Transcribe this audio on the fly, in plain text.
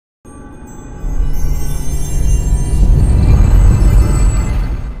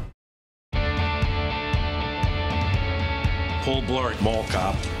Blart, mall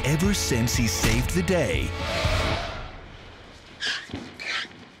cop. Ever since he saved the day,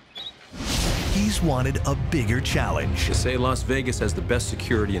 he's wanted a bigger challenge. They say Las Vegas has the best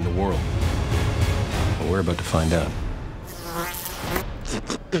security in the world. Well, we're about to find out.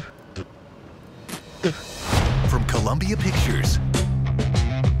 From Columbia Pictures.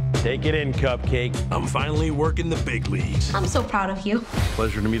 Take it in, Cupcake. I'm finally working the big leagues. I'm so proud of you.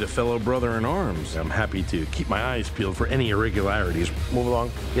 Pleasure to meet a fellow brother in arms. I'm happy to keep my eyes peeled for any irregularities. Move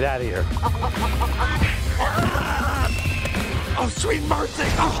along. Get out of here. Oh, sweet mercy!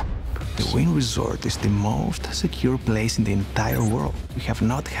 Oh. The Wynn Resort is the most secure place in the entire world. We have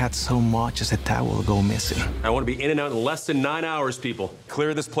not had so much as a towel go missing. I want to be in and out in less than 9 hours, people.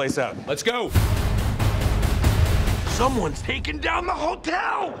 Clear this place out. Let's go! Someone's taking down the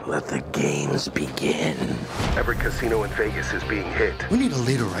hotel! Let the games begin. Every casino in Vegas is being hit. We need a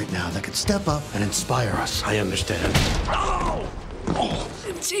leader right now that could step up and inspire us. I understand. Oh! Oh!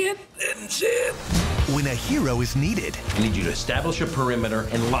 Didn't see it. When a hero is needed, I need you to establish a perimeter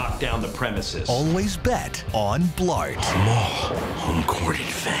and lock down the premises. always bet on Blart. Home court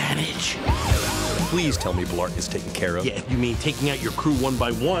advantage. Please tell me Blart is taken care of. Yeah, you mean taking out your crew one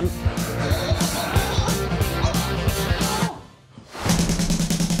by one?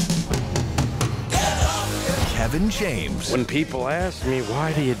 Kevin James. When people ask me,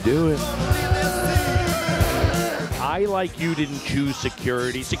 why do you do it? I, like you, didn't choose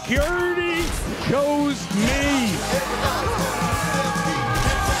security. Security chose me!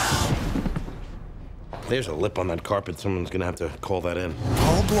 There's a lip on that carpet. Someone's gonna have to call that in.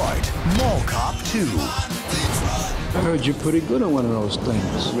 Paul Blart, Mall Cop 2. I heard you're pretty good on one of those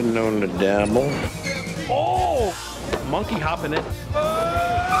things. Been known to dabble. Oh! Monkey hopping it. Oh!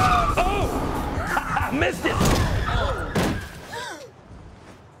 Missed it!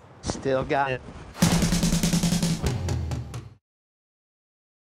 Still got it.